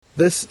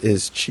This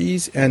is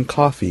Cheese and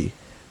Coffee,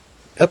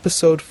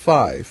 Episode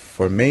 5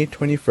 for May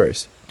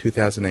 21st,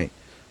 2008.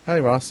 Hi,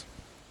 Ross.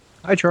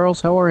 Hi, Charles.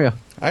 How are you?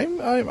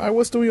 I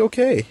was doing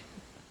okay.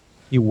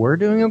 You were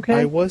doing okay?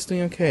 I was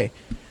doing okay.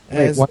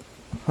 Wait, what?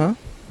 Huh?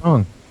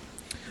 Wrong.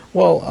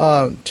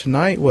 Well,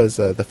 tonight was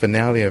the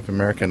finale of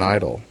American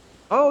Idol.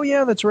 Oh,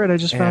 yeah, that's right. I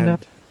just found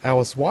out. I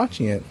was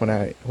watching it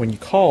when you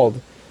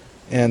called,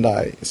 and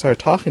I started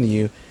talking to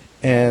you,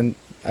 and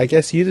I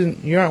guess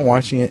you aren't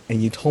watching it,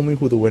 and you told me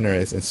who the winner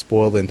is and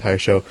spoiled the entire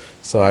show,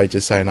 so I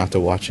decided not to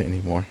watch it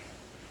anymore.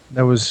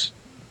 That was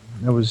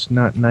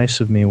not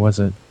nice of me, was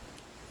it?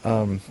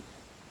 You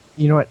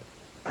know what?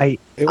 It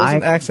was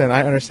an accident.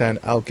 I understand.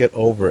 I'll get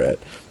over it.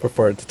 But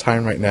for the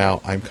time right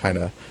now, I'm kind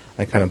of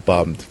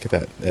bummed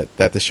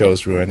that the show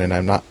is ruined, and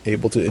I'm not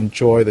able to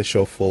enjoy the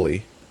show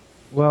fully.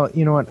 Well,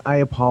 you know what? I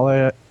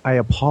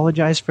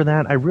apologize for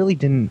that. I really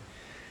didn't.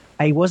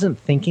 I wasn't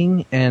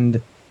thinking,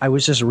 and I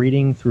was just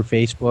reading through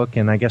Facebook,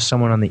 and I guess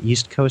someone on the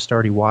East Coast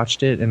already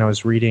watched it, and I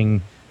was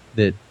reading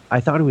that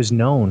I thought it was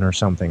known or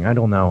something. I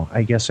don't know.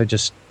 I guess I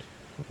just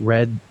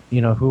read,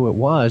 who it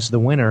was, the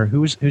winner.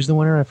 Who's the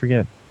winner? I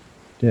forget.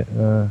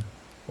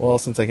 Well,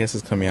 since I guess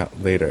it's coming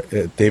out later,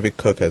 David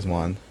Cook has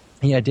won.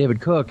 Yeah,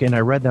 David Cook, and I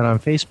read that on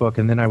Facebook,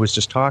 and then I was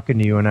just talking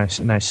to you, and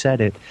I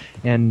said it,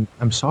 and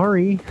I'm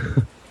sorry.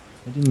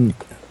 I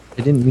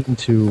didn't mean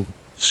to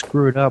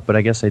screw it up, but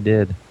I guess I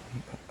did.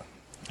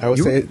 I would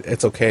say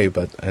it's okay,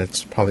 but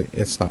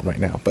it's not right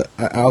now. But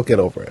I'll get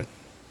over it.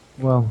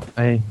 Well,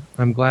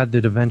 I'm glad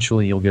that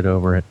eventually you'll get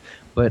over it.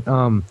 But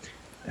I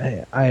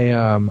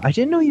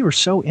didn't know you were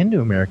so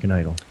into American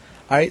Idol.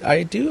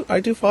 I do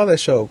follow that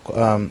show.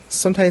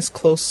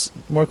 Sometimes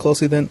more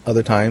closely than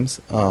other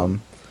times.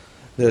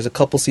 There's a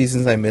couple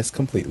seasons I missed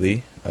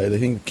completely. I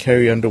think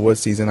Carrie Underwood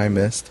season I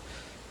missed,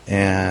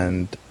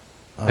 and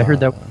I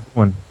heard that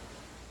one.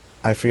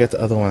 I forget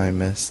the other one I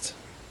missed.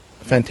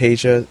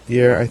 Fantasia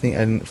year, I think I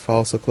didn't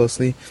follow so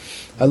closely.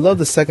 I love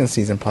the second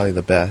season probably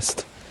the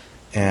best,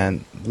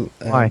 and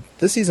why?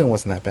 This season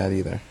wasn't that bad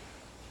either.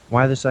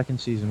 Why the second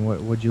season?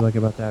 What'd you like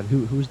about that?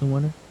 Who's the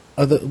winner?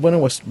 The winner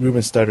was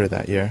Ruben Studdard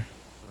that year.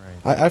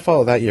 Right. I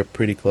followed that year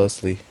pretty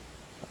closely.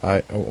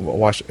 I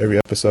watched every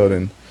episode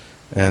and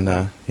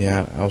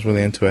yeah, I was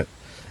really into it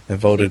and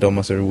voted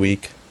almost every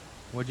week.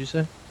 What'd you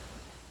say?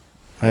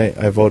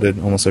 I voted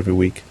almost every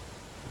week.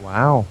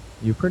 Wow,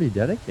 you're pretty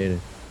dedicated.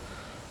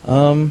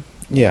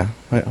 Yeah.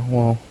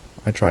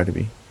 I try to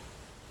be.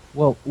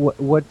 Well,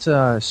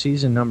 what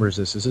season number is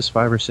this? Is this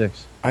 5 or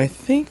 6? I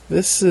think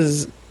this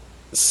is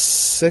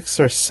 6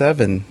 or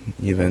 7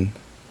 even.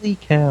 Holy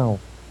cow!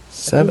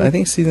 7. I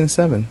think season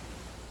 7.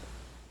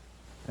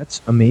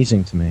 That's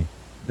amazing to me.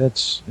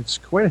 It's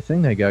quite a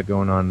thing they got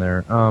going on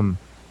there.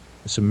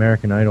 This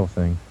American Idol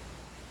thing.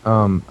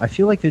 I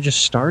feel like they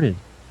just started.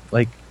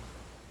 Like,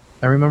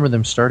 I remember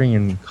them starting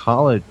in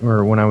college,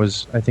 or when I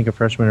was, I think, a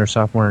freshman or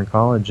sophomore in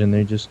college, and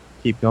they just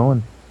keep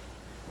going.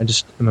 I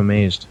just am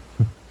amazed.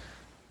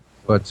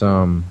 But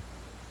I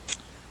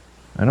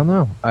don't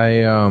know.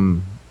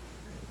 Do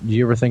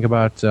you ever think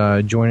about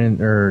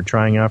joining or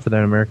trying out for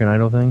that American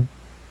Idol thing,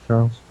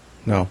 Charles?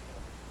 No.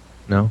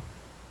 No?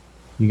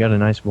 You got a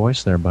nice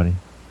voice there, buddy.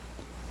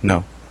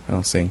 No, I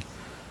don't sing.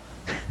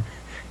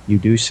 You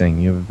do sing.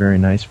 You have a very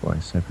nice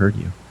voice. I've heard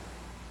you.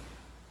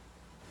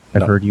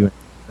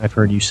 I've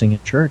heard you sing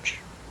at church.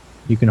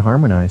 You can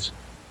harmonize.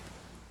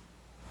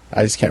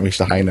 I just can't reach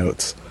the high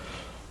notes.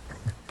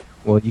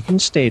 Well, you can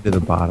stay to the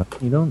bottom.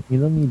 You don't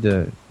need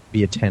to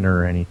be a tenor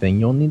or anything.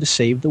 You don't need to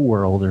save the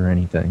world or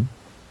anything.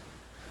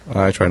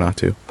 I try not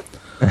to.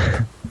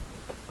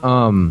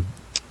 What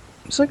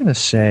was I gonna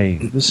say?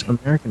 This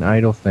American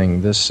Idol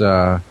thing. This.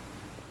 So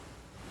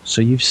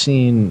you've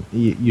seen.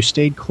 You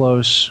stayed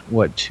close.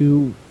 What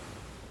 2?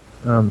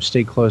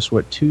 Stayed close.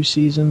 What 2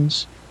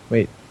 seasons?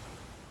 Wait.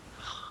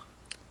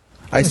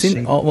 I've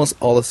seen almost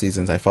all the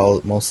seasons. I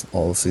followed most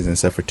all the seasons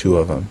except for 2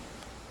 of them.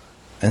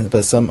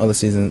 But some of the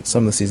seasons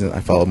I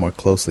followed more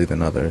closely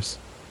than others.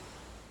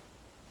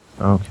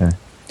 Okay.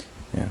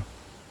 Yeah.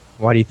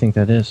 Why do you think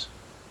that is?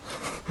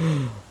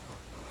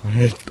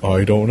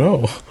 I don't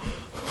know.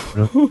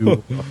 Why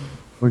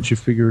don't you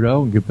figure it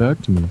out and get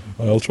back to me?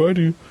 I'll try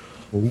to.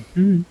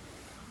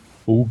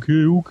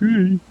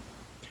 Okay.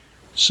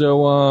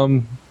 So,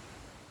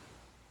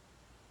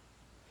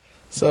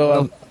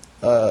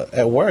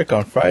 at work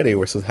on Friday,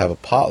 we're supposed to have a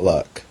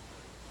potluck,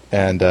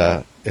 and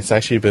it's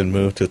actually been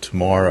moved to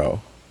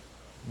tomorrow.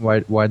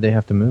 Why'd they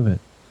have to move it?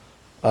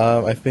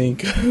 I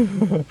think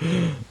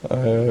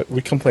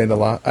we complained a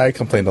lot. I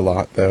complained a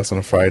lot that it was on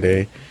a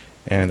Friday,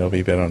 and it'll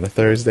be better on a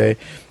Thursday.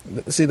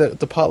 See,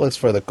 the potluck's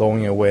for the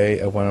going away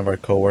of one of our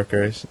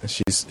coworkers.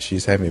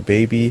 She's having a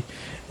baby,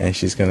 and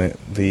she's gonna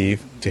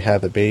leave to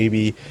have the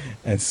baby,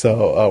 and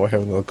so we're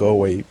having a go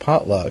away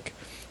potluck.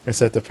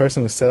 Except the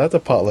person who set up the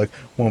potluck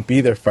won't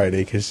be there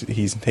Friday because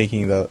he's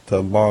taking the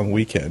long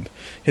weekend.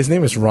 His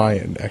name is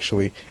Ryan,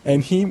 actually,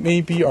 and he may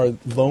be our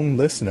lone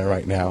listener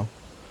right now.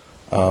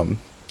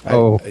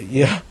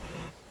 Yeah.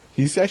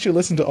 He's actually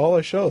listened to all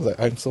our shows.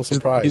 I'm so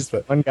surprised. He's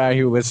the one guy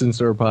who listens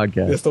to our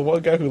podcast. It's the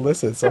one guy who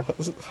listens. So,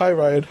 hi,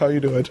 Ryan. How you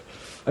doing?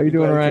 How you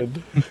doing,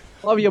 Ryan?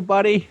 Love you,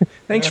 buddy.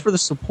 Thanks for the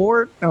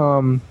support.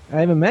 I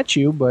haven't met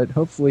you, but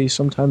hopefully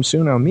sometime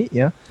soon I'll meet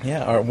you.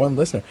 Yeah, our one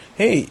listener.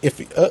 Hey,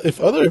 if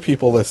other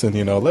people listen,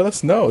 let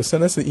us know.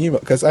 Send us an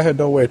email, because I have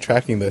no way of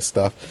tracking this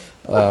stuff.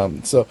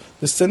 So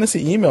just send us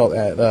an email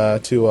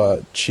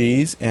to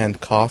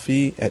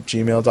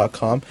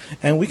cheeseandcoffee@gmail.com,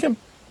 and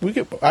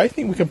I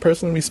think we can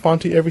personally respond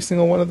to every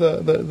single one of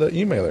the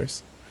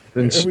emailers.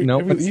 It's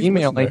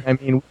emailing. Listener. I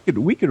mean,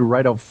 we could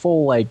write a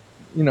full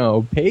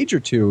page or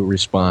two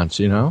response.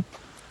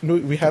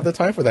 We have the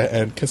time for that,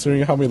 and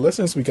considering how many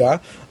listeners we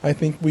got, I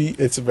think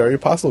it's very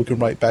possible we can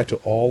write back to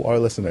all our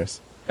listeners.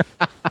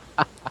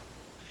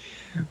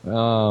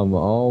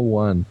 All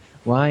one.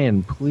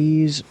 Ryan,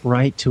 please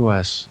write to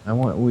us.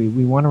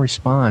 We want to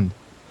respond,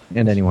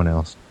 and anyone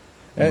else.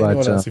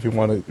 Anyone else, if you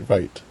want to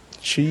write,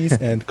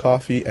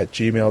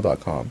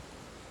 cheeseandcoffee@gmail.com.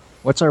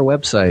 What's our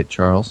website,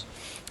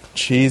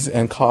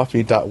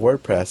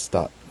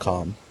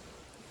 cheeseandcoffee.wordpress.com.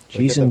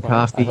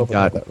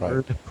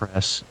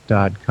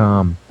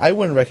 cheeseandcoffee.wordpress.com. I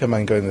wouldn't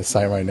recommend going to the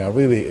site right now.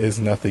 Really is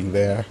nothing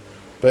there.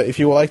 But if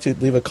you would like to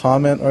leave a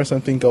comment or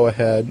something, go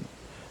ahead.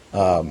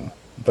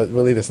 But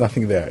really, there's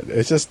nothing there.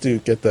 It's just to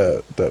get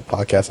the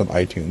podcast on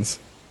iTunes.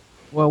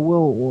 Well,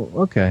 we're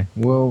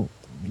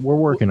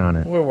working on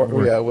it.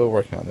 We're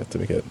working on it to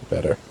make it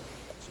better.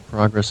 It's the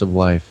progress of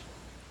life.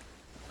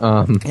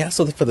 Yeah,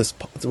 so for this,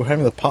 we're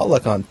having the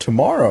potluck on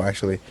tomorrow,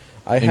 actually.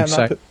 I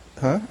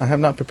have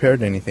not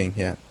prepared anything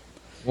yet.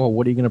 Well,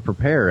 what are you going to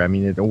prepare? I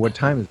mean, what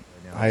time is it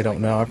right now? I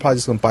don't know. I'm probably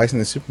just going to buy some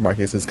in the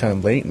supermarket, so it's kind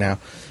of late now.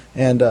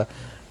 And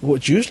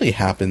what usually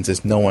happens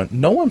is no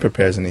one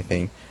prepares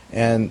anything.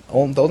 And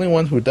the only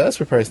one who does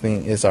prepare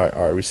anything is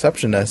our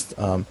receptionist,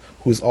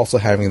 who's also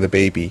having the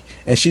baby.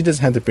 And she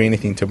doesn't have to bring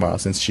anything tomorrow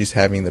since she's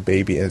having the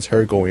baby and it's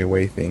her going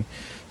away thing.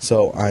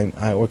 So I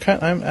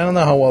don't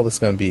know how well this is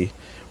going to be.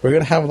 We're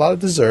going to have a lot of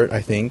dessert,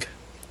 I think.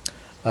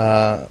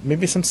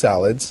 Maybe some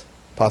salads,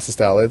 pasta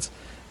salads,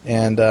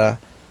 and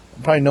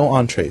probably no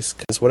entrees,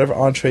 because whatever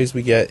entrees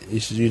we get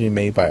is usually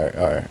made by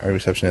our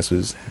receptionist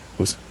who's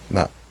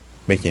not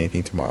making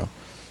anything tomorrow.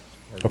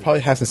 We'll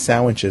probably have some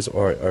sandwiches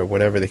or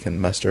whatever they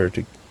can muster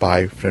to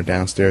buy from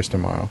downstairs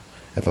tomorrow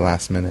at the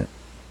last minute.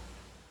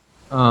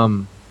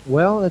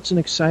 Well, it's an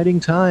exciting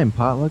time.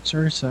 Potlucks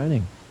are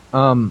exciting.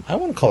 I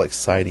wouldn't call it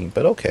exciting,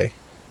 but okay.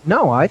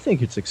 No, I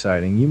think it's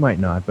exciting. You might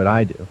not, but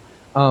I do.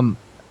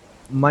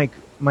 My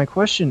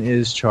question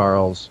is,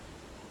 Charles,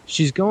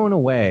 she's going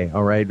away,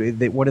 all right?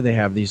 What do they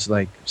have? These,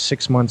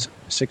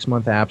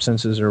 6-month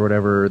absences or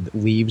whatever,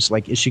 leaves?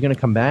 Is she going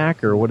to come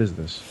back, or what is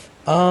this?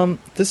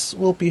 This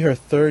will be her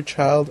third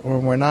child, or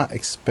we're not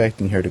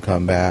expecting her to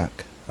come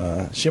back.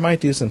 She might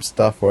do some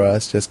stuff for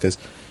us just because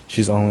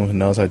she's the only one who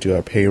knows how to do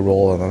our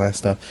payroll and all that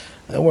stuff.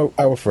 I work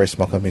for a very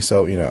small company,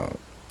 so,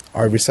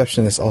 our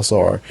receptionist is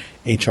also our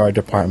HR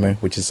department,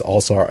 which is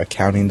also our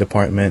accounting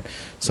department.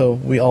 So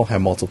we all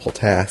have multiple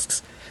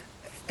tasks.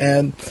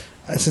 And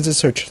since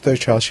it's her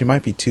third child, she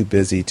might be too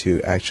busy to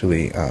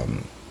actually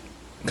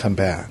come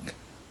back.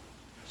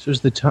 So is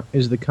the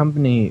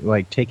company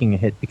taking a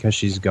hit because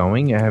she's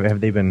going?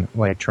 Have they been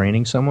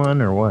training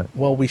someone or what?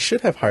 Well, we should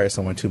have hired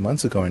someone 2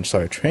 months ago and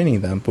started training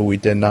them, but we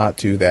did not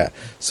do that.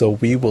 So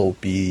we will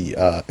be.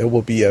 It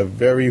will be a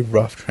very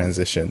rough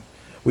transition.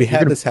 We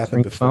had this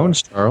happen before.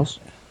 Phones, Charles.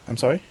 I'm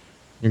sorry?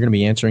 You're going to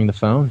be answering the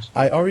phones?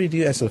 I already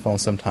do answer the phone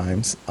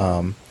sometimes,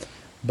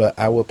 but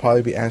I will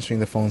probably be answering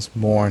the phones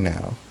more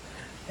now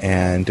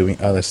and doing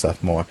other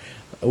stuff more.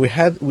 We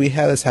had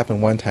this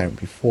happen one time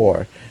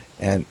before,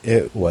 and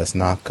it was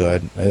not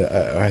good.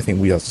 I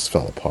think we all just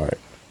fell apart.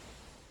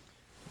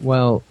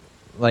 Well,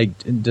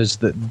 does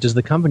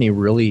the company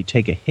really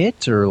take a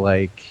hit,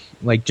 or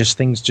just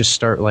things just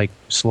start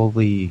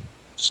slowly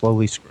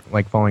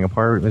falling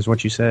apart, is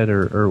what you said,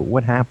 or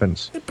what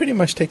happens? It pretty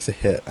much takes a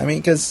hit. I mean,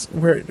 because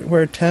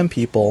we're 10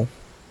 people,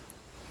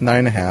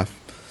 9.5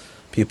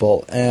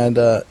 people, and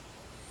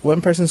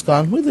one person's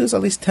gone, we lose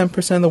at least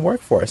 10% of the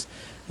workforce.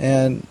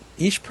 And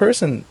each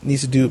person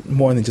needs to do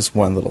more than just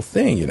one little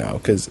thing,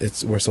 because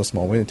we're so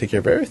small, we need to take care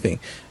of everything.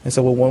 And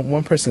so when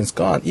one person is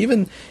gone,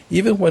 even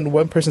when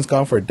one person's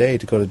gone for a day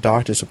to go to the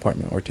doctor's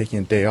appointment or taking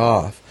a day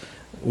off,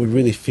 we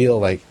really feel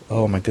like,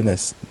 oh my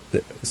goodness,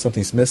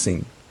 something's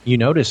missing. You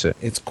notice it.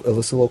 It's a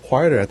little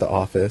quieter at the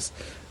office,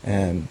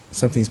 and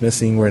something's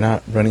missing. We're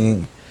not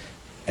running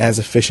as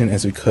efficient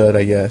as we could,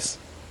 I guess.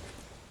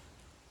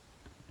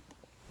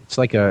 It's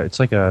like a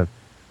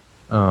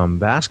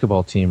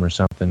basketball team or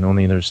something,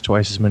 only there's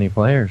twice as many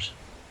players,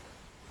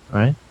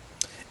 right?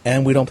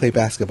 And we don't play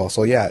basketball.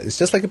 So yeah, it's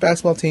just like a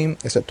basketball team,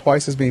 except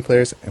twice as many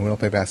players, and we don't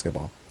play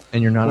basketball.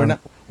 And we're not on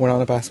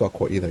a basketball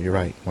court either. You're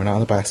right. We're not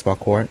on a basketball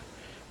court.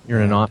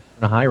 You're in a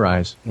high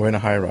rise. We're in a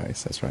high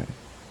rise. That's right.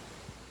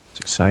 It's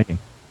exciting.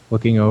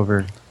 Looking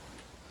over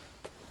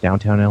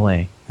downtown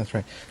LA. That's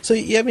right. So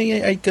you have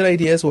any good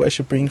ideas what I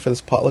should bring for this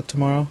potluck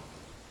tomorrow,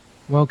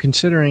 Well,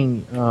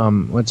 considering,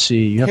 let's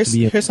see, you have to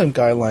be. Here's some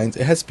guidelines.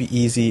 It has to be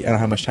easy. I don't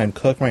have much time to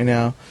cook right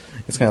now.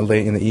 It's kind of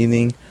late in the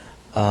evening.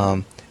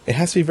 It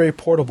has to be very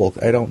portable.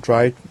 I don't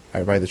drive.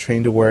 I ride the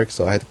train to work,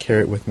 so I had to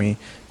carry it with me.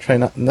 Try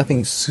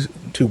nothing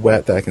too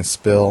wet that I can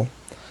spill.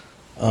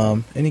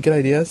 Any good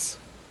ideas?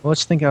 Well,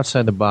 let's think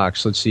outside the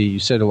box. Let's see. You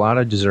said a lot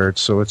of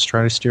desserts, so let's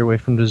try to steer away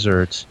from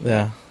desserts.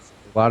 Yeah.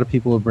 A lot of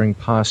people will bring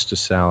pasta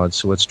salads,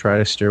 so let's try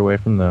to steer away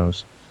from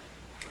those.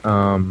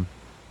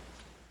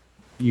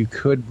 You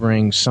could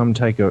bring some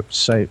type of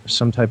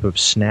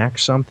snack,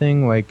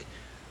 something like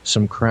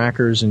some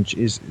crackers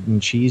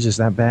and cheese. Is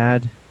that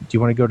bad? Do you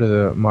want to go to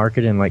the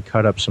market and like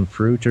cut up some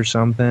fruit or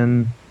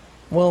something?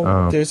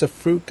 Well, there's a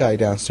fruit guy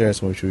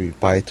downstairs which we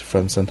buy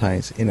from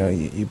sometimes. You know,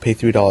 you pay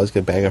 $3, get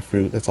a bag of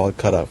fruit. That's all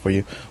cut up for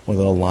you with a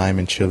little lime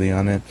and chili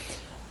on it.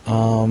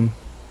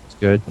 It's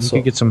good. You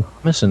could get some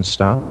hummus and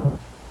stuff.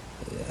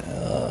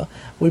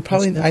 I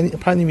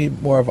probably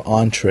need more of an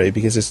entree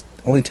because there's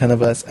only 10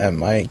 of us, and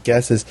my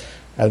guess is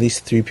at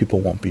least 3 people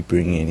won't be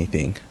bringing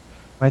anything.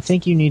 I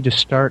think you need to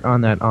start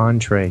on that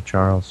entree,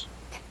 Charles.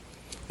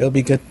 It'll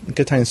be good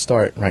time to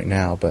start right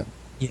now, but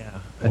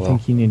yeah, I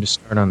think you need to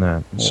start on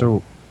that. Well,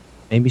 so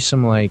maybe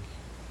some like,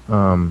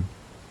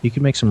 you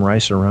could make some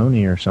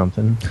rice-a-roni or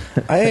something.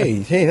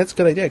 hey, that's a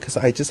good idea because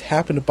I just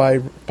happened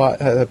to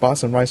bought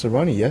some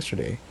rice-a-roni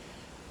yesterday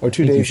or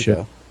 2 days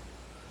ago.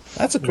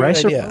 That's a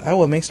great idea. I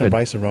will make some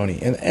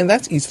rice-a-roni, and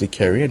that's easy to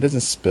carry. It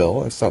doesn't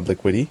spill. It's not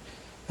liquidy.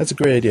 That's a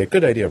great idea.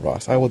 Good idea,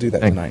 Ross. I will do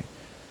that tonight.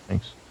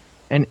 Thanks.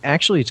 And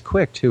actually, it's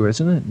quick too,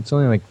 isn't it? It's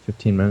only like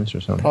 15 minutes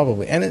or something.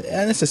 Probably, and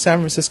it's a San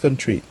Francisco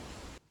treat.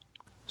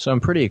 So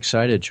I'm pretty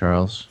excited,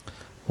 Charles.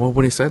 Well,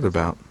 what are you excited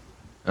about?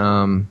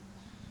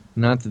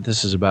 Not that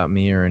this is about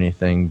me or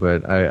anything,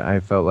 but I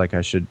felt like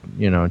I should,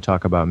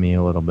 talk about me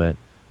a little bit,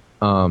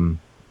 a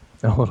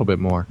little bit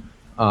more.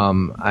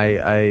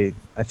 I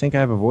think I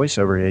have a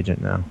voiceover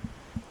agent now.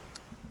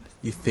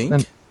 You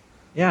think?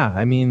 Yeah,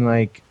 I mean,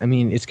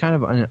 it's kind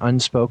of an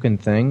unspoken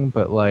thing,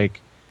 but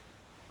like,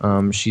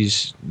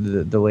 she's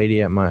the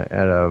lady at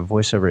a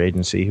voiceover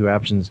agency who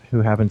happens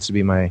to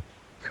be my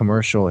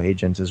commercial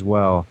agent as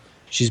well.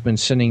 She's been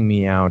sending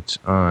me out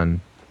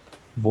on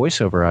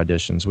voiceover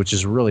auditions, which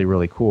is really,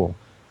 really cool.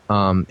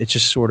 It's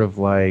just sort of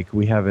like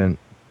we haven't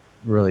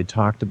really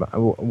talked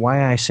about.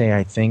 Why I say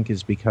I think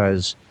is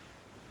because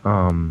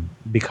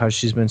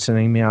she's been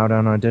sending me out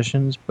on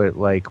auditions, but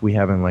like we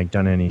haven't like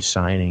done any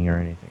signing or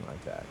anything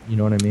like that. You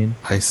know what I mean?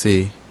 I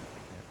see.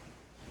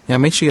 Yeah,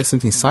 make sure you get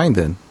something signed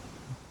then.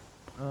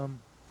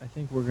 I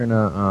think we're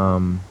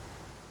gonna.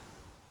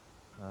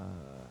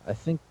 I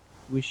think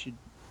we should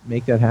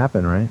make that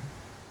happen, right?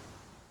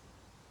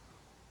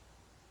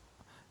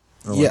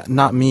 Yeah,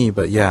 not me,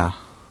 but yeah.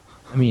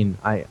 I mean,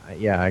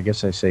 I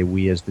guess I say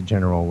we as the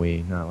general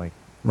we, not like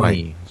right.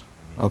 Me.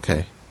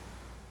 Okay.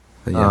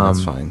 But yeah,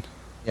 that's fine.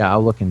 Yeah,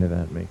 I'll look into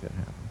that and make that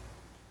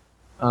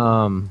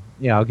happen.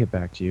 Yeah, I'll get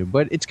back to you.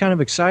 But it's kind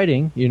of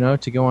exciting,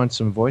 to go on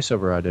some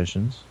voiceover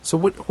auditions. So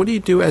what do you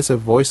do as a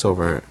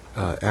voiceover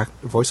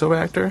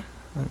actor?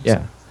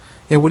 Yeah.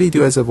 Yeah, what do you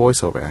do as a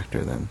voiceover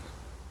actor then?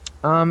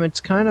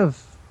 It's kind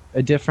of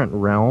a different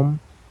realm,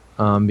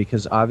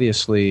 because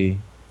obviously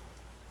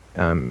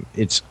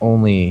it's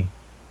only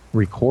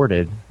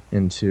recorded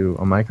into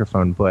a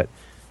microphone, but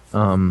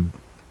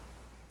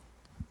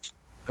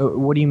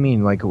what do you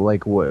mean? Like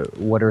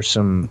what are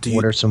some do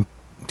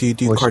you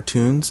do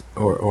cartoons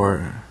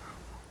or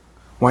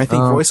when I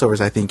think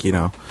voiceovers, I think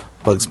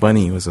Bugs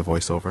Bunny was a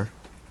voiceover.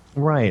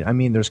 Right. I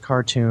mean, there's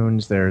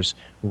cartoons, there's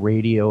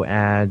radio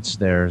ads,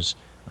 there's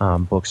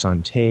books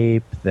on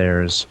tape,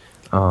 there's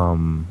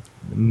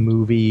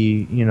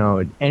movie,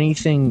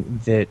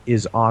 anything that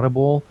is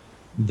audible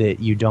that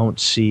you don't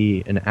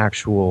see an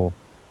actual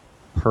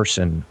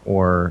person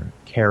or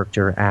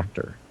character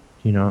actor.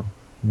 You know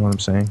what I'm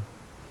saying?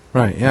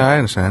 Right. Yeah, I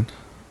understand.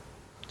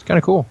 It's kind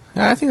of cool.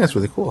 Yeah, I think that's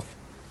really cool.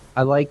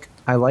 I like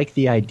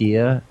the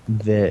idea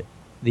that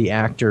the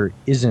actor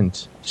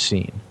isn't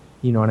seen.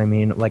 You know what I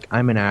mean? Like,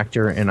 I'm an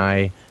actor and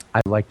I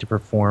like to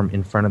perform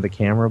in front of the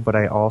camera, but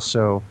I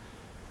also,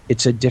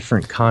 it's a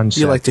different concept.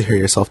 You like to hear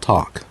yourself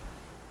talk.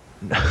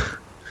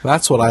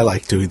 That's what I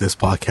like doing this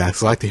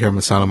podcast. I like to hear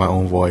the sound of my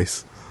own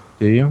voice.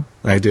 Do you?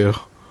 I do.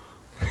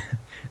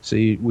 So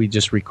we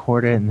just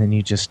record it and then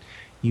you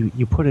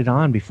put it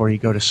on before you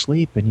go to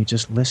sleep and you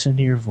just listen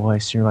to your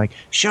voice. You're like,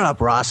 shut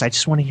up, Ross. I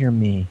just want to hear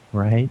me,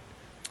 right?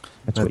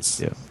 That's what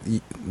you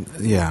do.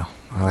 Yeah.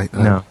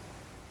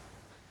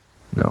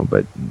 No,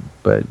 but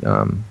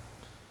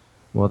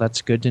well,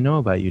 that's good to know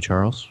about you,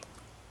 Charles.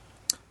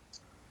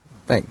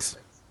 Thanks.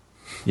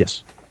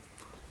 Yes.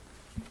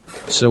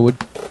 So you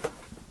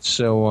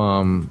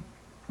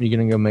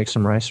gonna go make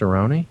some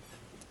rice-a-roni?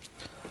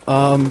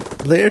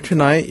 Later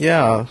tonight,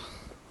 yeah.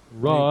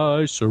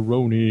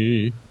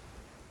 Rice-a-roni.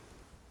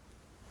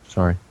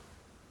 Sorry.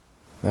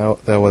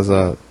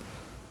 That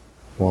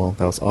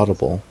was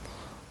audible.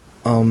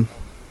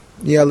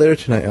 Yeah, later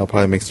tonight I'll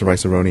probably make some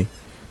rice-a-roni.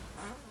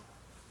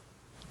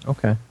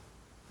 Okay.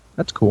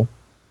 That's cool.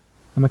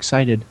 I'm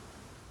excited.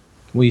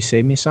 Will you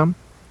save me some?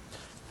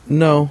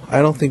 No,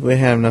 I don't think we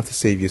have enough to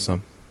save you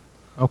some.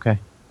 Okay.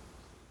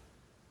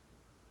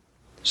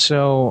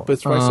 So, But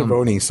it's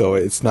rice-a-roni, so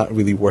it's not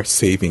really worth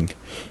saving.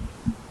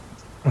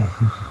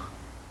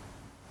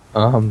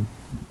 I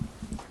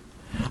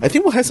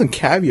think we'll have some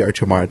caviar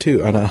tomorrow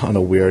too. On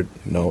a weird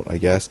note, I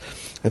guess.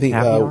 I think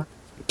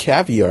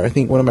caviar. I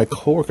think one of my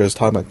coworkers was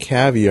talking about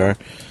caviar,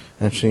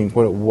 and saying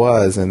what it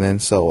was, and then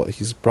so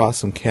he's brought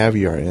some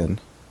caviar in.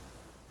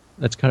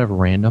 That's kind of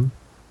random.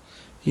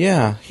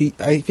 Yeah,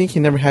 I think he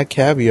never had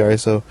caviar,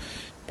 so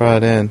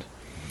brought it in.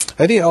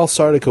 I think it all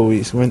started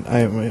because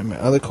my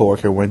other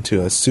coworker went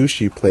to a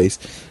sushi place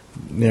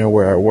near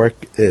where our work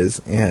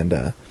is, and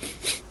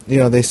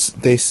they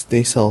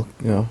sell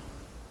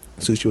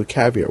sushi with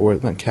caviar, or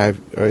not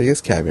caviar, or I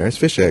guess caviar. It's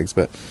fish eggs,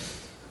 but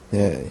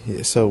yeah.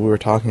 So we were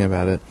talking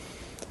about it,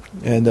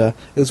 and it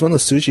was one of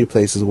the sushi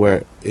places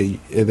where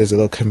there's a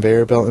little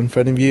conveyor belt in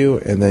front of you,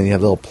 and then you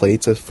have little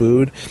plates of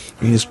food.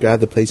 You just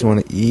grab the plates you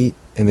want to eat,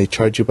 and they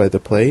charge you by the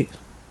plate.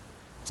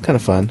 It's kind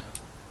of fun.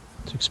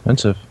 It's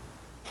expensive.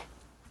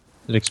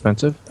 Is it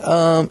expensive?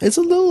 It's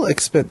a little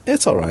expensive.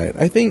 It's all right.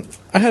 I think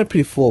I had a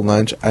pretty full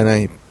lunch, and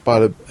I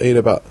ate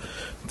about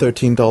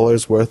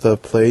 $13 worth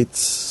of plates,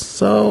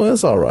 so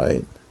it's all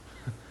right.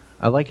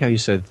 I like how you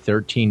said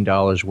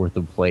 $13 worth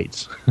of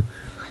plates.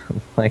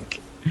 like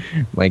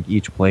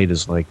each plate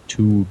is like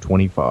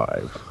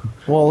 $2.25.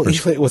 Well,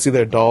 each plate was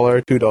either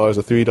 $1, $2, or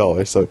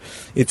 $3, so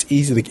it's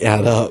easy to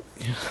add up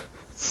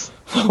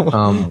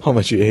how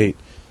much you ate.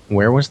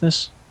 Where was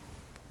this?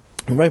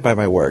 Right by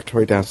my work,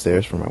 right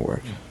downstairs from my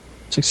work.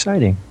 It's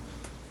exciting.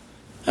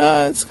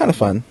 It's kind of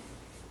fun.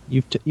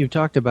 You've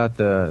talked about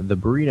the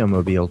burrito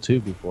mobile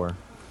too before.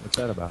 What's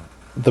that about?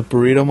 The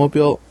burrito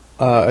mobile?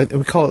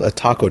 We call it a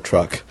taco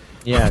truck.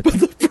 Yeah. But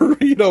the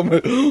burrito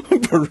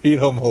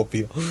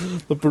mobile.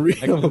 The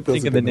burrito I couldn't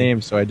think of the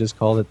name, so I just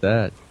called it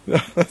that.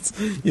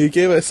 You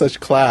gave it such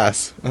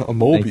class. A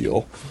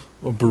mobile.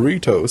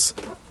 Burritos.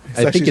 It's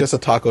actually just a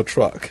taco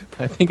truck.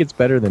 I think it's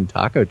better than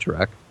taco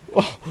truck.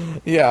 Well,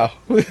 yeah.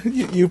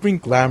 You bring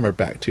glamour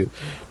back to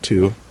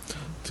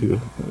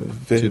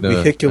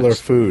vehicular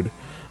food.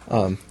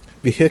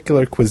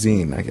 Vehicular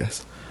cuisine, I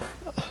guess.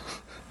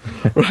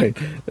 Right.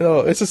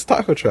 It's just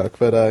taco truck,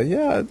 but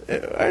yeah,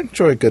 I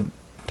enjoy a good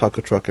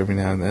taco truck every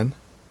now and then.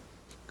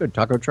 Good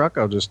taco truck.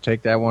 I'll just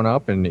take that one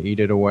up and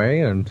eat it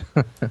away, and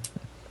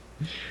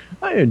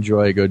I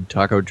enjoy a good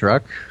taco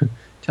truck.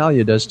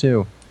 Talia does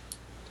too.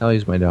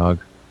 Talia's my dog.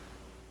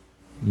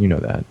 You know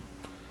that.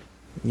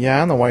 Yeah, I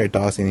don't know why your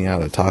dog's eating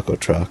out of a taco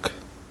truck.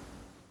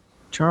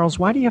 Charles,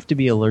 why do you have to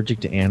be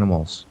allergic to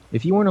animals?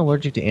 If you weren't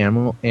allergic to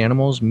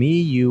animals, me,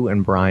 you,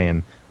 and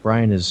Brian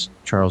is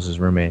Charles's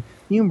roommate,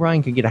 you and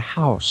Brian could get a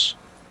house.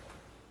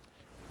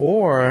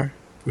 Or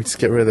we just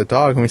get rid of the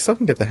dog and we still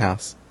can get the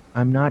house.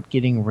 I'm not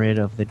getting rid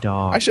of the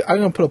dog. I'm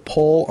going to put a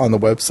poll on the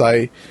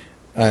website,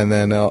 and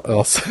then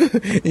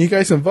you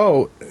guys can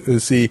vote to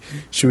see,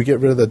 should we get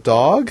rid of the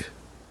dog,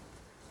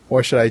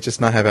 or should I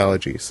just not have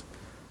allergies?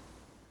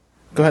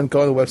 Go ahead and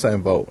go on the website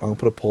and vote. I'm going to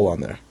put a poll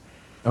on there.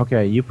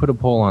 Okay, you put a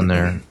poll on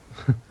there.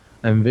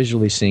 I'm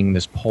visually seeing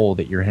this poll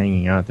that you're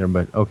hanging out there,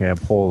 but okay, a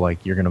poll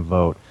like you're going to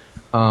vote.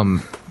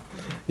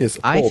 Yes,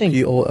 poll,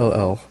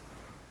 P-O-L-L.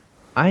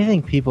 I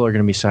think people are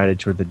going to be sided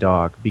toward the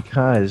dog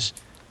because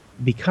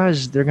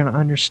they're going to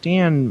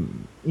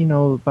understand,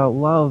 about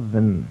love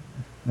and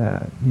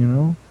that,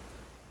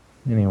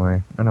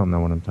 Anyway, I don't know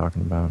what I'm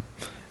talking about.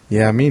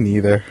 Yeah, me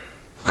neither.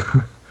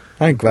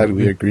 I'm glad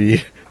we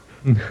agree.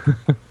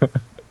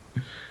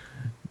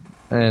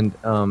 And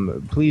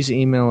please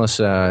email us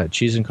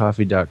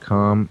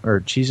cheeseandcoffee.com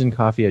or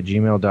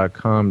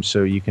cheeseandcoffee@gmail.com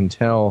so you can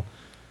tell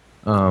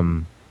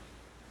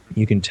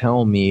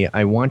me.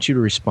 I want you to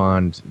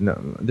respond. No,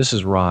 this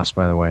is Ross,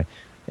 by the way.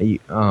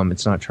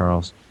 It's not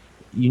Charles.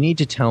 You need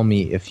to tell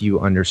me if you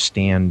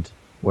understand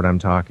what I'm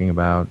talking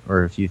about,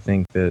 or if you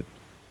think that,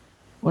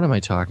 what am I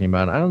talking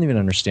about? I don't even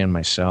understand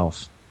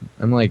myself.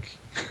 I'm like,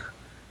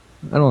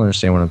 I don't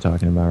understand what I'm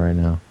talking about right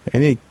now. I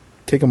need to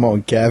take a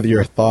moment, gather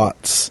your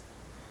thoughts.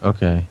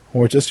 Okay.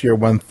 Or just your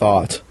one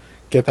thought.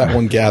 Get that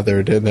one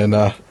gathered, and then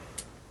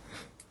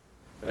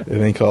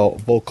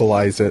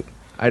vocalize it.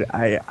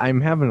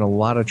 I'm having a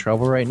lot of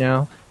trouble right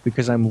now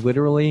because I'm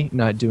literally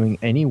not doing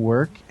any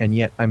work, and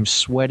yet I'm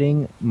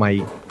sweating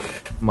my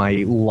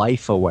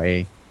life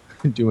away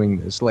doing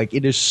this. Like,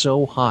 it is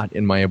so hot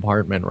in my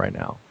apartment right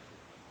now.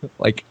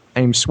 Like,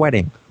 I'm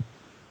sweating.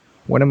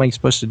 What am I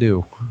supposed to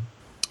do?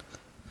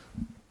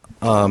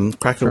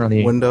 Crack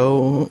the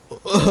window,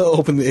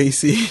 open the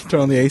AC,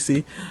 turn on the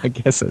AC. I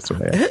guess that's what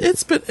I have.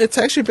 It's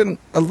actually been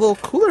a little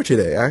cooler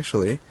today,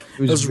 actually.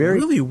 It was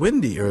really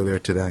windy earlier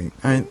today.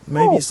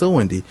 Maybe still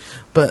windy,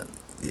 but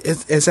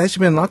it's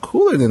actually been a lot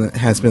cooler than it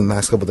has been the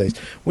last couple of days.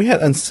 We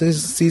had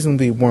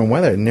unseasonably warm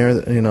weather,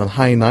 near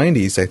high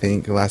 90s, I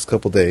think, the last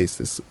couple of days,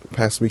 this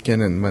past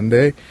weekend and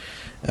Monday.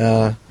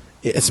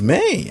 It's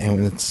May,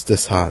 and it's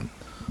this hot.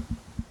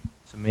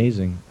 It's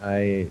amazing.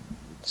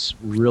 It's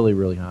really,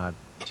 really hot.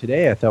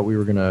 Today I thought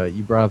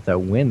you brought up that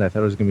wind. I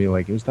thought it was going to be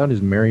like, it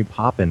was Mary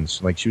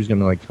Poppins, like she was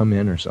going to come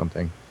in or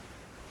something.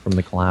 from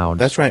the clouds.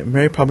 That's right.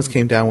 Mary Poppins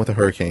came down with a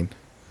hurricane.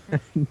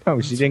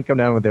 No, she didn't come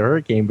down with a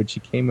hurricane, but she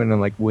came in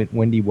like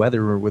windy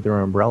weather with her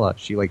umbrella.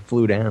 She like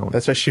flew down.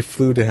 That's right. She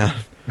flew down.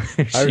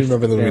 I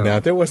remember the movie now.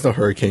 There was no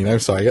hurricane. I'm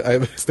sorry. I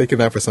was mistaken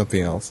that for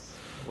something else.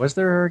 Was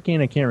there a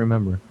hurricane? I can't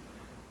remember.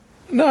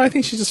 No, I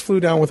think she just flew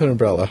down with an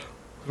umbrella.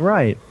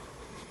 Right.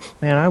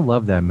 Man, I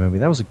love that movie.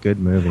 That was a good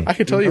movie. I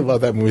can tell you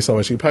love that movie so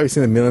much. You've probably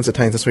seen it millions of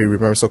times. That's why you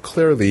remember so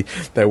clearly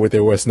that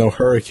there was no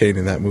hurricane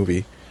in that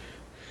movie.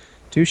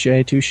 Touche.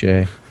 It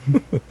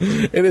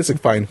is a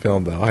fine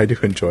film, though. I do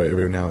enjoy it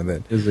every now and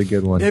then. It is a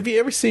good one. Have you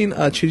ever seen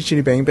Chitty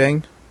Chitty Bang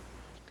Bang?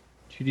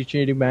 Chitty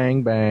Chitty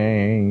Bang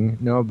Bang.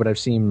 No, but I've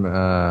seen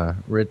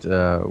what's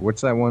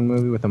that one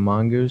movie with the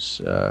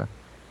mongoose?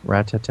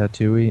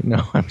 Ratatouille?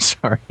 No, I'm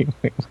sorry.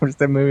 Wait, what's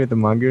that movie with the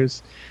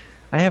mongoose?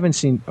 I haven't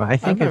seen. I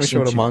think I'm not even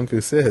sure what a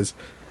mongoose is.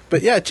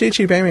 But yeah, Chitty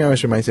Chitty Bang Bang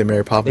always reminds me of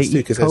Mary Poppins, too,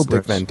 because it has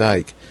Dick Van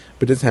Dyke.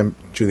 But it doesn't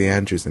have Julie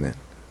Andrews in it.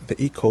 They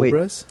eat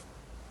cobras?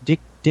 Wait,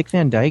 Dick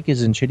Van Dyke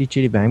is in Chitty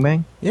Chitty Bang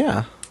Bang?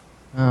 Yeah.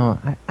 Oh,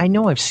 I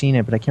know I've seen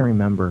it, but I can't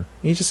remember.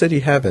 You just said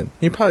you haven't.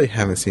 You probably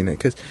haven't seen it,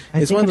 because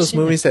it's one of those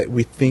movies that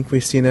we think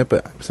we've seen it,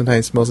 but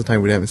sometimes, most of the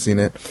time, we haven't seen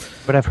it.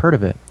 But I've heard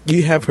of it.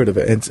 You have heard of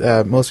it. It's,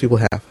 most people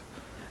have.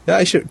 Yeah,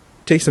 I should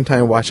take some time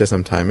and watch it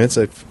sometime. It's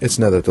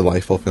another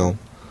delightful film.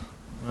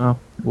 Well,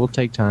 we'll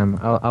take time.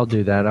 I'll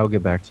do that. I'll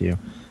get back to you.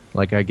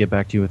 Like I get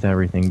back to you with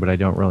everything, but I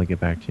don't really get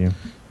back to you.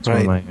 It's one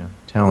of my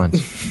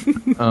talents.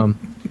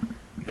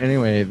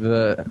 Anyway,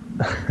 the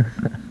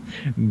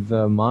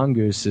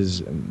mongoose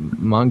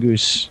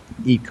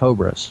eat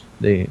cobras.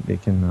 They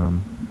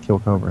can kill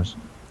cobras.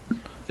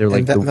 They're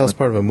like that was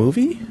part of a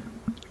movie?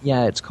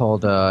 Yeah, it's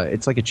called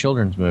it's like a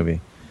children's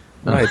movie.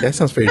 Right, that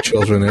sounds very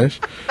childrenish.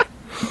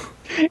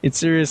 It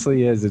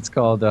seriously is. It's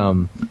called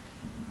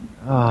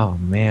oh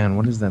man,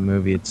 what is that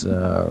movie? It's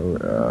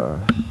man,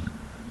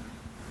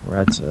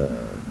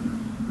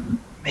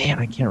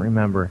 I can't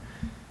remember.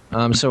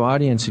 So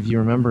audience, if you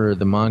remember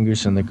the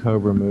Mongoose and the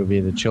Cobra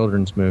movie, the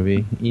children's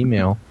movie,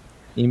 email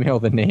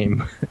the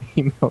name,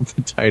 email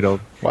the title.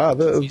 Wow,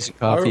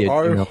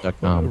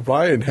 coffee@gmail.com.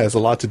 Ryan has a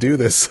lot to do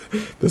this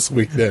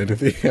week then,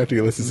 if you have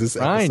to listen to this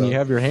Ryan, episode. you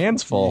have your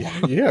hands full.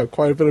 Yeah,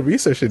 quite a bit of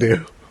research to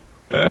do.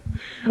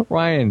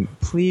 Ryan,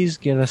 please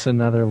get us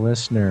another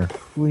listener.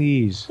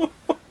 Please.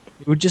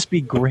 It would just be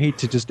great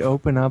to just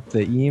open up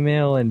the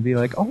email and be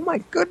like, oh my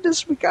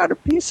goodness, we got a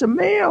piece of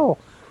mail.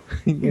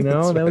 You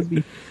know, that would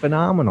be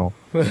phenomenal.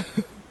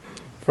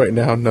 Right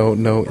now, no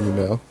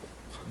email.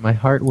 My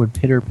heart would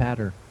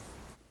pitter-patter.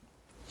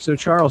 So,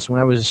 Charles, when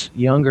I was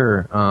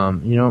younger,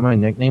 you know what my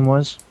nickname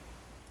was?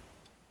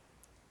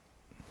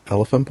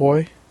 Elephant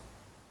Boy?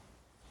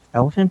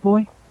 Elephant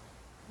Boy?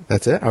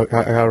 That's it? I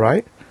got it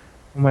right?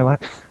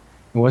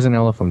 It wasn't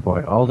Elephant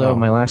Boy, although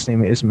my last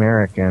name is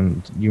Merrick,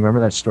 and you remember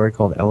that story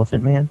called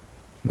Elephant Man?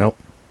 Nope.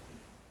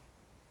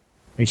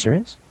 Are you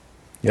serious?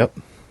 Yep.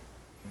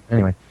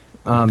 Anyway,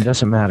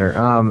 doesn't matter.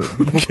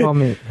 People call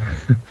me...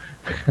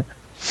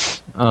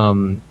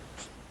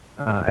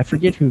 I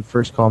forget who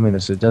first called me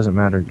this. It doesn't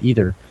matter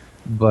either.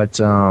 But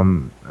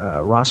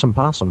Rossum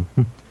Possum.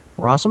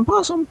 Rossum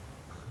Possum,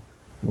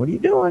 what are you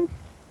doing?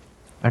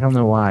 I don't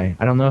know why.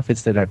 I don't know if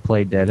it's that I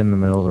played dead in the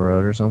middle of the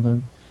road or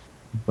something.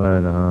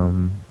 But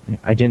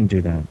I didn't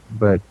do that.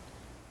 But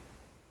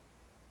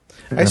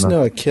I used to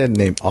know a kid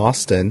named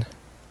Austin,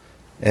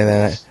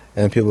 and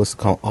people used to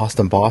call him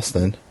Austin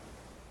Boston.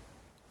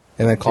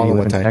 And I called him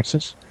one time.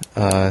 Texas?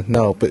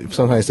 No, but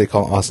sometimes they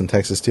call him Austin,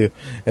 Texas too.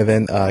 And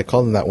then I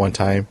called him that one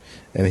time,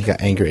 and he got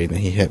angry and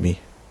he hit me.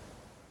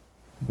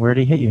 Where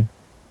did he hit you?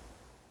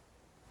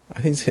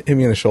 I think he hit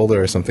me in the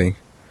shoulder or something.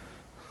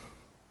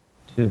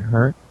 Did it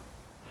hurt?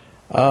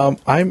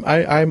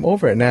 I'm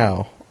over it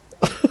now.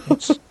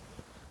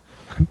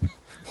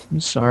 I'm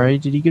sorry.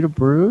 Did you get a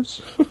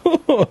bruise?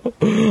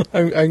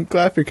 I'm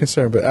glad you're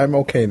concerned, but I'm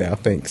okay now.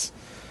 Thanks.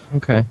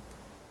 Okay.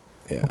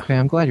 Yeah. Okay,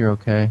 I'm glad you're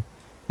okay.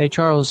 Hey,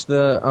 Charles,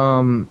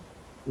 tell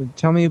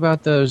me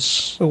about those...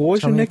 So what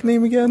was your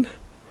nickname again?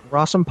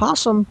 Rossum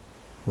Possum.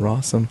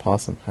 Rossum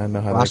Possum. I don't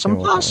know how Rossum they came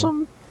up Possum.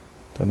 with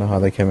that. Don't know how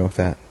they came up with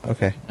that.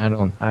 Okay. I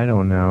don't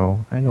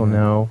know.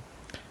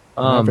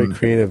 Not very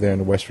creative there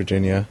in West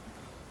Virginia.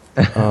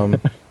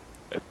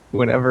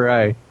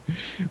 Whenever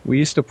we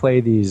used to play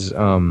these,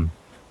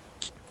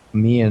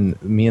 me and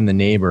the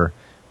neighbor,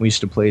 we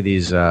used to play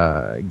these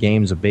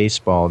games of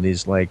baseball,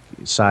 these like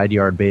side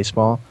yard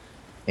baseball,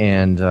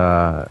 and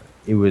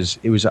it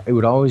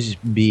would always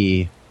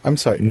be. I'm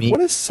sorry.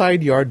 What is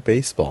side yard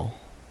baseball?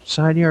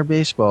 Side yard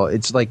baseball.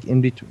 It's like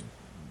in between.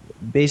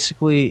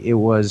 Basically, it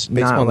was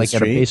baseball not like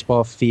at a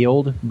baseball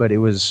field, but it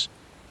was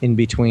in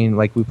between.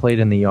 Like we played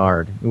in the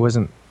yard. It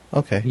wasn't.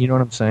 Okay. You know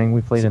what I'm saying?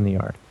 We played in the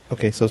yard.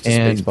 Okay, so it's just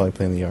baseball you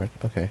play in the yard.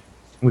 Okay.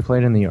 We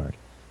played in the yard.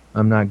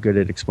 I'm not good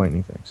at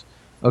explaining things.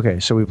 Okay,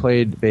 so we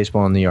played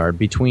baseball in the yard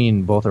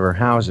between both of our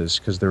houses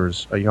because there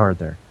was a yard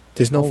there.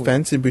 There's no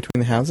fence in between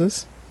the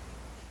houses?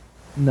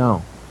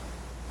 No.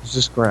 It's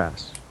just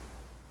grass.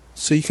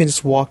 So you can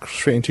just walk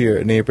straight into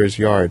your neighbor's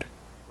yard?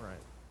 Right.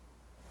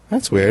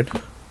 That's weird.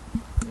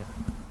 Yeah.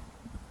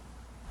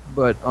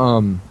 But,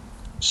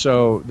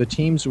 So the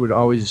teams would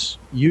always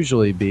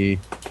usually be.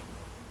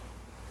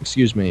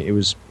 Excuse me. It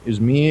was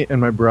me and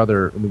my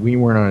brother. We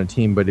weren't on a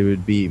team, but it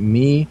would be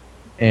me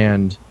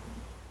and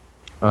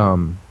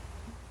I'm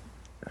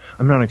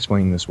not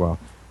explaining this well,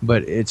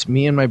 but it's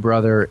me and my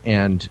brother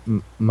and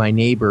my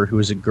neighbor who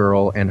is a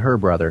girl and her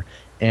brother,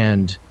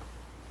 and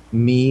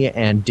me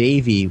and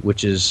Davey,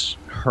 which is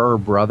her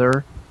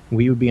brother.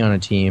 We would be on a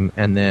team,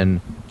 and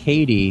then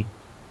Katie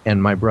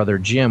and my brother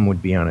Jim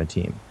would be on a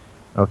team.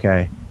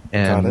 Okay,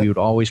 and we would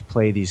always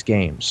play these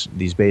games,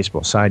 these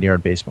side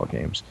yard baseball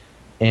games,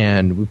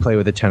 and we play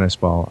with a tennis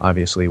ball.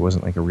 Obviously, it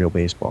wasn't like a real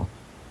baseball,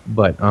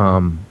 but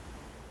I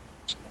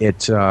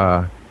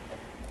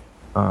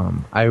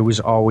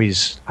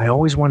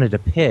always wanted to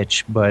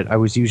pitch, but I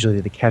was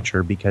usually the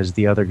catcher because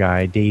the other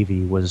guy,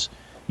 Davey, was,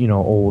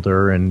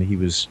 older and he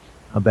was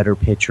a better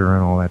pitcher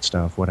and all that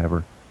stuff,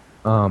 whatever.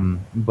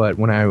 But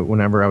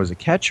whenever I was a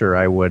catcher,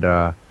 I would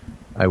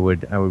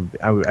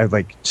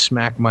like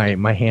smack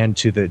my hand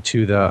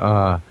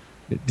to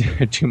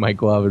my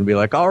glove and be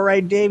like, "All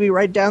right, Davey,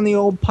 write down the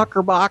old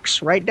pucker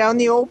box. Write down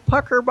the old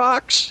pucker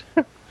box."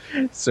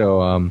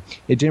 So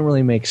it didn't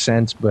really make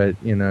sense, but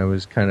it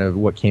was kind of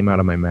what came out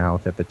of my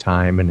mouth at the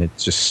time, and it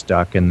just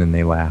stuck. And then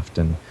they laughed,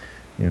 and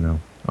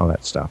all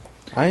that stuff.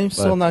 I'm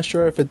still not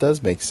sure if it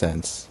does make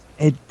sense.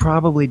 It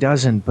probably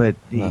doesn't, but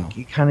No.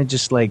 it kind of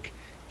just like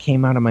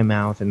came out of my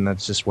mouth, and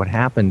that's just what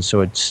happened.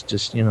 So it's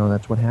just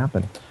that's what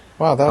happened.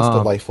 Wow, that was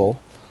delightful.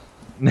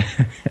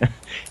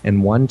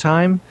 And one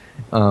time,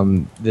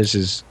 this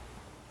is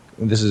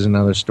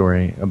another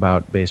story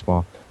about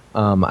baseball.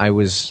 I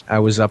was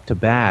up to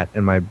bat,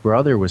 and my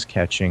brother was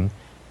catching,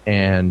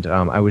 and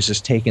I was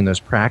just taking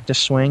those practice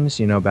swings,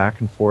 back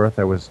and forth.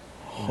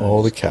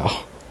 Holy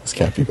cow, this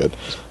can't be good.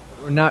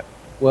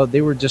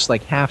 They were just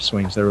like half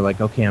swings. They were like,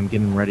 okay, I'm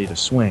getting ready to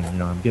swing.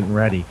 I'm getting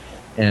ready,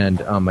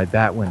 and my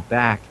bat went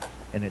back,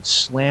 and it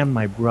slammed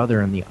my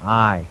brother in the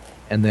eye,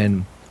 and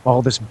then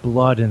all this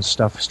blood and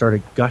stuff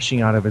started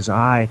gushing out of his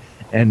eye.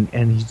 And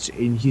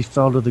he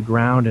fell to the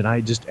ground, and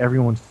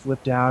everyone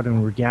flipped out,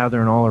 and we're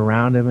gathering all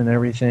around him and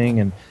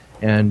everything,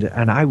 and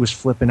I was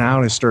flipping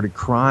out and started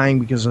crying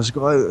because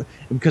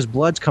because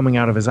blood's coming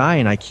out of his eye,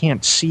 and I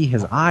can't see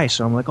his eye,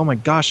 so I'm like, oh my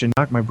gosh, I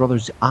knocked my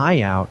brother's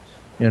eye out,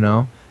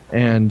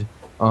 and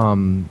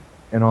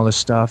all this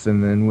stuff,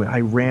 and then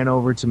I ran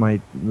over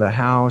to the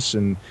house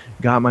and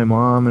got my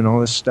mom and all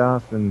this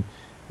stuff, and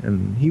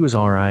he was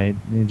all right.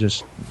 He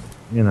just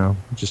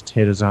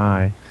hit his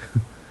eye.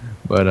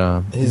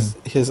 But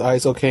his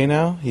eye's okay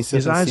now.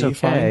 His eye's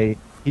okay.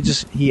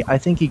 Fine? I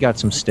think he got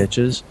some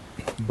stitches,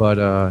 but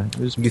it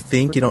was. You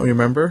think you don't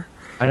remember?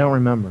 I don't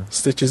remember.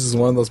 Stitches is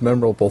one of those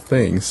memorable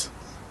things.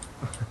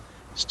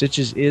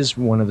 Stitches is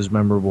one of those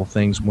memorable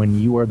things when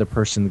you are the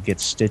person that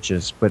gets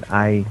stitches, but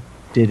I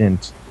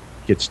didn't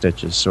get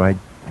stitches, so I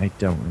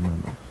don't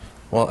remember.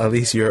 Well, at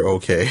least you're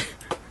okay.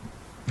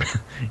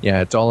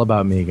 Yeah, it's all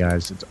about me,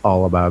 guys. It's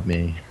all about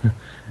me.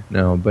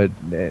 No, but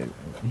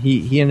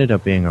he ended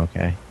up being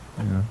okay.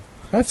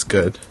 That's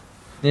good.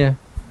 Yeah.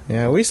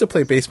 Yeah, we used to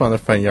play baseball in the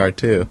front yard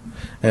too.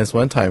 And it's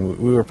one time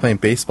we were playing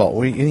baseball.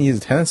 We didn't use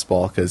a tennis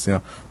ball because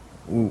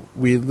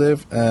we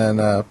live in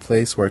a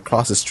place where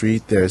across the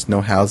street there's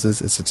no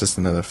houses. It's just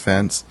another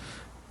fence.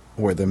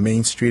 Where the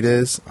main street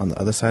is on the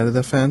other side of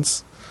the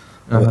fence,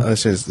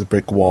 it's just the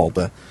brick wall.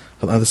 But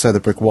on the other side of the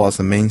brick wall is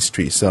the main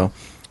street. So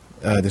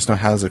there's no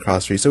houses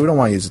across the street. So we don't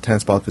want to use a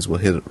tennis ball because we'll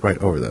hit it right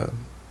over the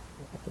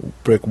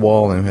brick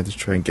wall, and we have to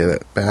try and get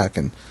it back.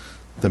 And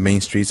the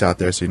main street's out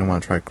there, so you don't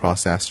want to try to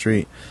cross that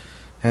street.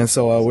 And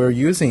so we're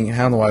using, I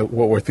don't know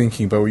what we're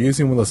thinking, but we're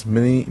using one of those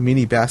mini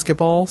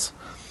basketballs.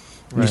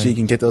 Right. Usually you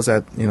can get those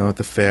at at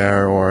the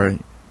fair, or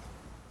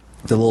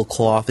the little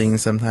claw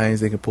things. Sometimes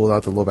they can pull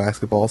out the little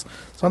basketballs. So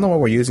I don't know why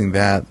we're using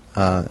that,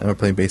 and we're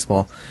playing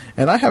baseball.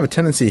 And I have a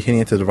tendency hitting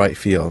it to the right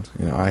field.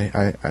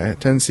 I have a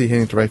tendency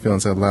hitting it to the right field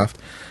instead of left.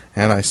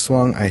 And I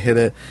swung, I hit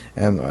it,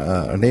 and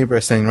a neighbor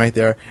is standing right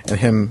there, and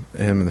him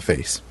in the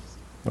face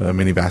with a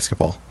mini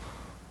basketball.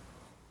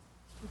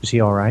 Was he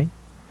all right?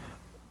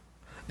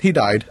 He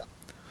died.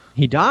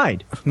 He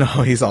died? No,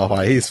 he's all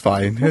right. He's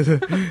fine.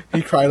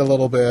 He cried a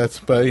little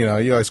bit, but you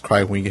always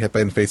cry when you get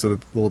hit in the face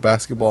with a little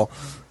basketball.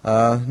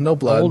 No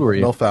blood, How old were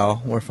you? No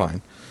foul. We're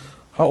fine.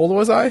 How old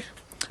was I?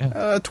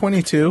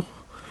 22.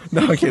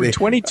 No, I'm kidding.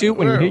 22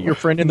 when you hit your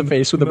friend in the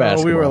face with a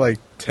basketball. We were like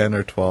 10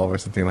 or 12 or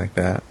something like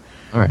that.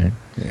 All right.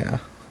 Yeah.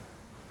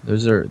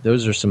 Those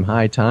are some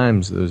high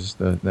times.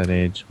 That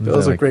age.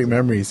 Those are great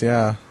memories.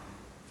 Yeah.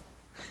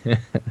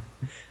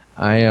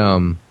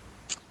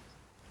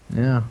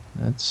 Yeah,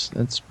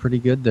 that's pretty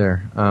good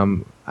there.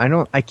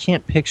 I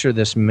can't picture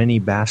this mini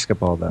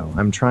basketball though.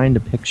 I'm trying to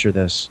picture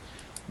this.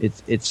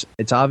 It's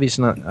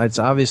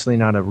obviously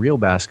not a real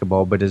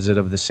basketball, but is it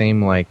of the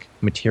same like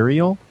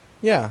material?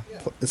 Yeah,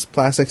 it's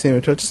plastic, same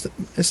material.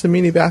 It's a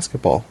mini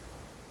basketball.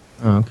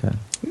 Oh, okay.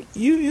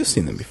 You've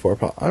seen them before,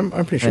 Paul. I'm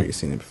pretty sure you've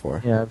seen it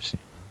before. Yeah, I've seen.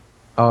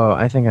 Oh,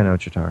 I think I know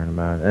what you're talking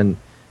about. And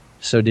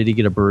so, did he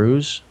get a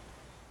bruise?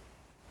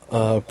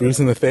 Bruise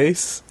in the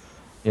face?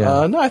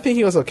 Yeah. No, I think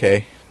he was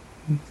okay.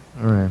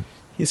 All right.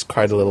 He's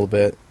cried a little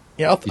bit.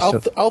 Yeah,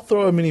 I'll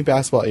throw a mini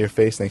basketball at your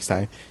face next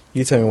time.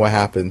 You tell me what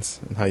happens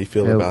and how you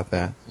feel about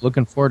that.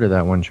 Looking forward to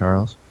that one,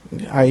 Charles.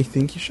 I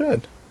think you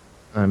should.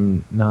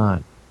 I'm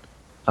not.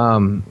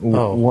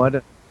 What?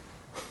 It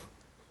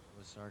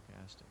was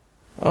sarcastic.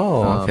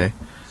 Oh, okay.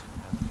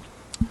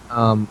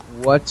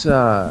 What was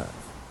I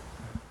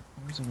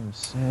going to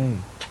say?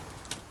 Man,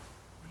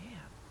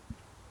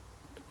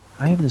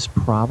 I have this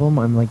problem.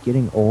 I'm like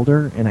getting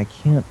older, and I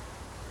can't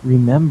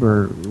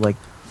remember like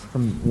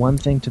from one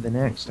thing to the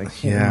next. I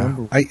can't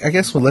remember. I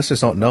guess what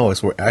listeners don't know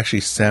is we're actually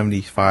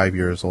 75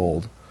 years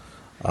old.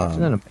 Isn't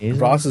that amazing?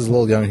 Ross is a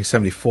little younger. He's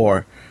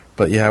 74.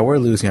 But yeah, we're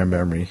losing our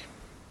memory.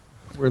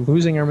 We're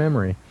losing our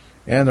memory.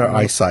 And our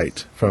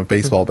eyesight from a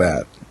baseball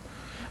bat.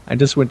 I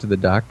just went to the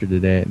doctor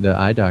today, the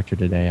eye doctor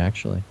today,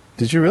 actually.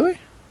 Did you really?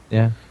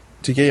 Yeah.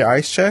 To get your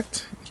eyes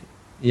checked?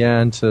 Yeah,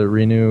 and to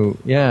renew.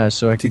 Yeah,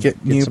 so I could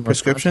get new some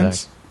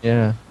prescriptions?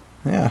 Yeah.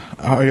 Yeah.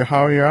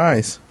 How are your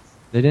eyes?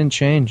 They didn't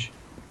change.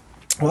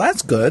 Well,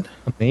 that's good.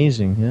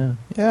 Amazing, yeah.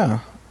 Yeah.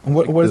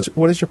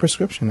 What is your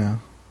prescription now?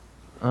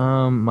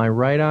 My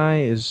right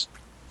eye is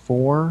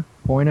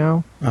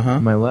 4.0. Uh-huh.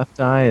 My left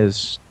eye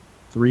is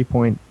 3.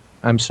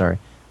 I'm sorry.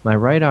 My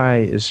right eye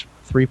is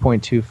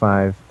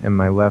 3.25 and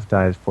my left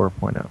eye is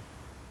 4.0.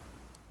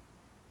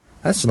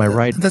 That's my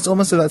right. That's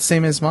almost the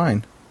same as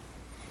mine.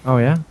 Oh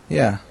yeah?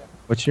 Yeah.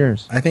 What's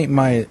yours? I think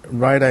my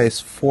right eye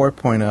is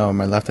 4.0 and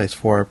my left eye is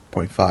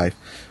 4.5.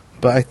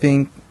 But I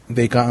think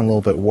they gotten a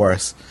little bit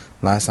worse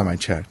last time I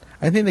checked.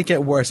 I think they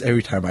get worse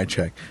every time I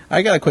check.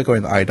 I gotta quit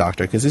going to the eye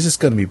doctor because this is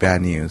gonna be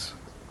bad news.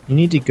 You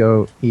need to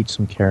go eat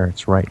some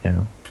carrots right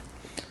now.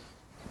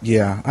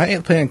 Yeah, I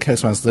ate plenty of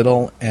carrots when I was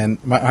little,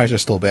 and my eyes are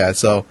still bad.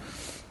 So,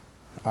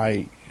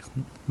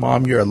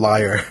 Mom, you're a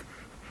liar.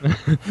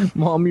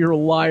 Mom, you're a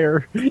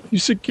liar. You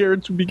said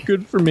carrots would be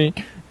good for me.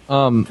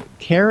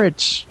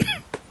 Carrots.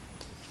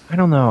 I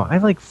don't know. I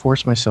like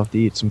force myself to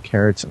eat some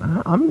carrots,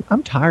 and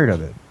I'm tired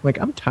of it. Like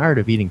I'm tired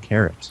of eating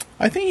carrots.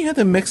 I think you have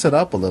to mix it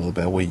up a little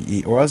bit when you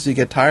eat, or else you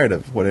get tired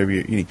of whatever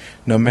you're eating,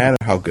 no matter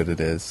how good it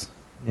is.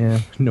 Yeah,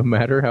 no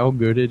matter how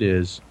good it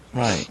is.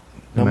 Right.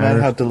 No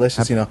matter how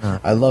delicious,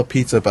 I love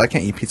pizza, but I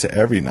can't eat pizza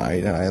every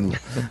night. And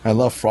I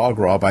love frog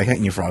raw, but I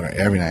can't eat frog raw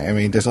every night. I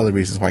mean, there's other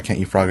reasons why I can't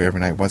eat frog raw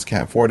every night. One, I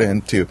can't afford it,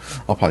 and two,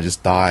 I'll probably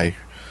just die.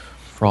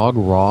 Frog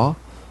raw?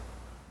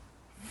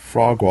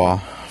 Frog raw.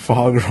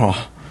 Frog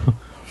raw.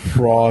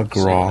 Frog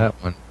raw.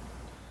 That one.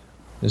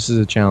 This is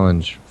a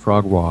challenge.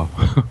 Frog raw.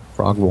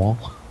 Frog raw?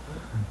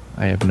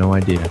 I have no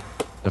idea.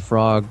 The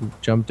frog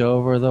jumped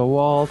over the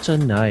wall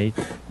tonight.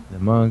 The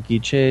monkey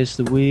chased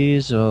the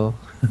weasel.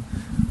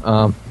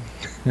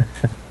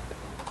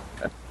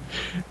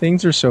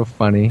 Things are so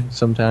funny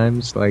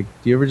sometimes. Like,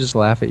 do you ever just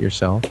laugh at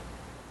yourself?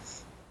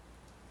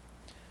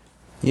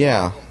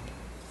 Yeah.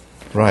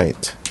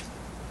 Right.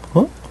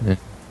 Huh? Yeah.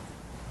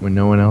 When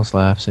no one else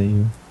laughs at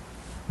you.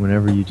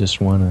 Whenever you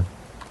just want to...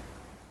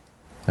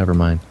 Never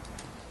mind.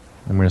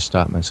 I'm going to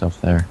stop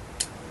myself there.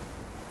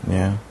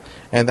 Yeah.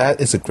 And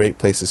that is a great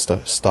place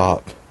to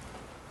stop.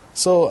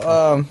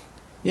 So,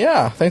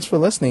 yeah, thanks for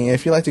listening.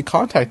 If you'd like to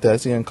contact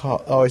us, you can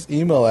always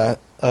email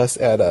us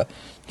at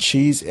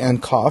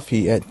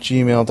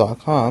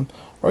cheeseandcoffee@gmail.com,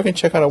 or you can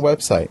check out our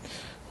website,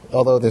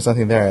 although there's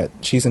nothing there,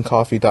 at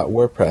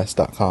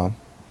cheeseandcoffee.wordpress.com.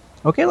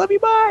 Okay, love you,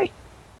 bye!